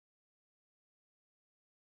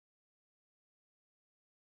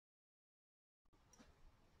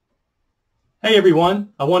Hey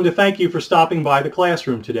everyone, I wanted to thank you for stopping by the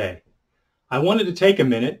classroom today. I wanted to take a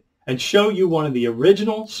minute and show you one of the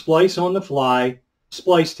original splice on the fly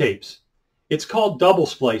splice tapes. It's called double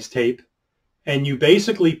splice tape, and you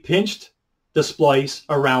basically pinched the splice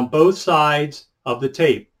around both sides of the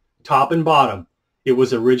tape, top and bottom. It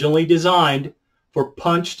was originally designed for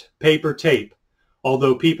punched paper tape,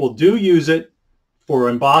 although people do use it for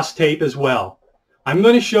embossed tape as well. I'm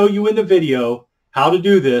going to show you in the video how to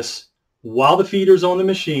do this while the feeder's on the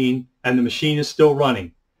machine and the machine is still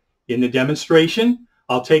running. In the demonstration,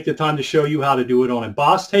 I'll take the time to show you how to do it on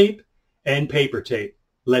embossed tape and paper tape.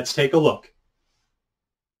 Let's take a look.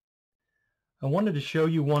 I wanted to show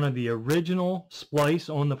you one of the original splice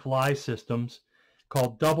on the fly systems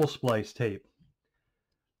called double splice tape.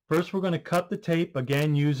 First, we're going to cut the tape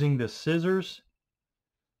again using the scissors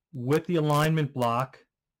with the alignment block,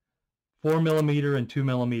 4mm and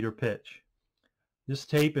 2mm pitch. This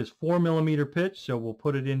tape is 4mm pitch, so we'll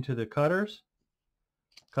put it into the cutters.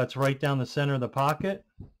 Cuts right down the center of the pocket.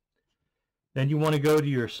 Then you want to go to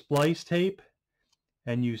your splice tape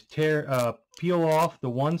and you peel off the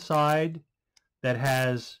one side that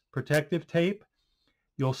has protective tape.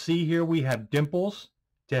 You'll see here we have dimples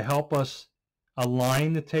to help us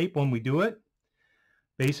align the tape when we do it.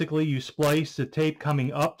 Basically, you splice the tape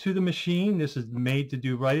coming up to the machine. This is made to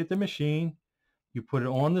do right at the machine. You put it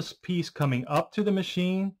on this piece coming up to the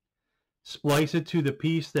machine, splice it to the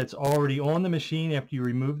piece that's already on the machine after you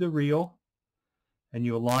remove the reel, and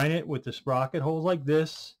you align it with the sprocket holes like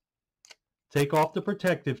this. Take off the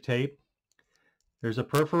protective tape. There's a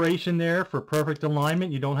perforation there for perfect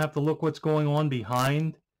alignment. You don't have to look what's going on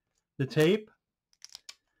behind the tape.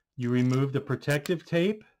 You remove the protective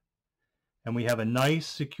tape, and we have a nice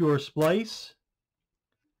secure splice.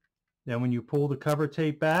 Then when you pull the cover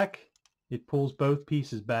tape back, it pulls both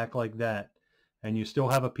pieces back like that, and you still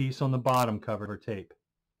have a piece on the bottom cover tape.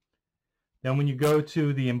 Then when you go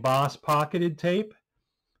to the embossed pocketed tape,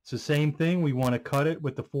 it's the same thing. We want to cut it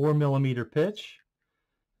with the 4mm pitch,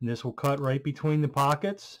 and this will cut right between the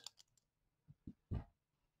pockets.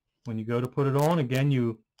 When you go to put it on, again,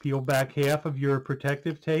 you peel back half of your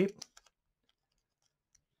protective tape,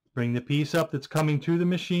 bring the piece up that's coming to the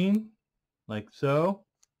machine like so.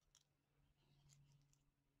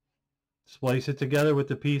 Splice it together with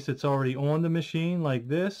the piece that's already on the machine like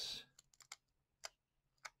this.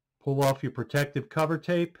 Pull off your protective cover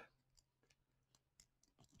tape.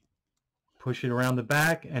 Push it around the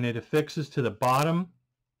back and it affixes to the bottom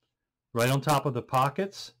right on top of the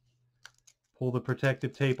pockets. Pull the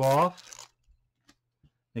protective tape off.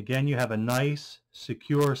 Again, you have a nice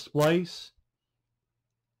secure splice.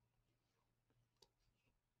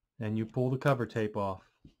 And you pull the cover tape off.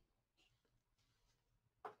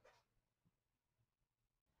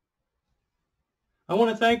 I want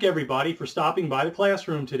to thank everybody for stopping by the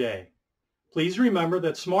classroom today. Please remember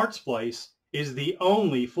that Smart Splice is the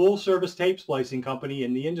only full-service tape splicing company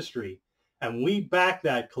in the industry, and we back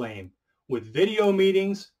that claim with video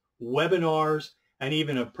meetings, webinars, and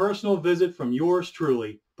even a personal visit from yours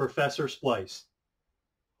truly, Professor Splice.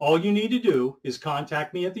 All you need to do is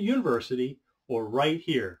contact me at the university or right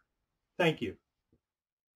here. Thank you.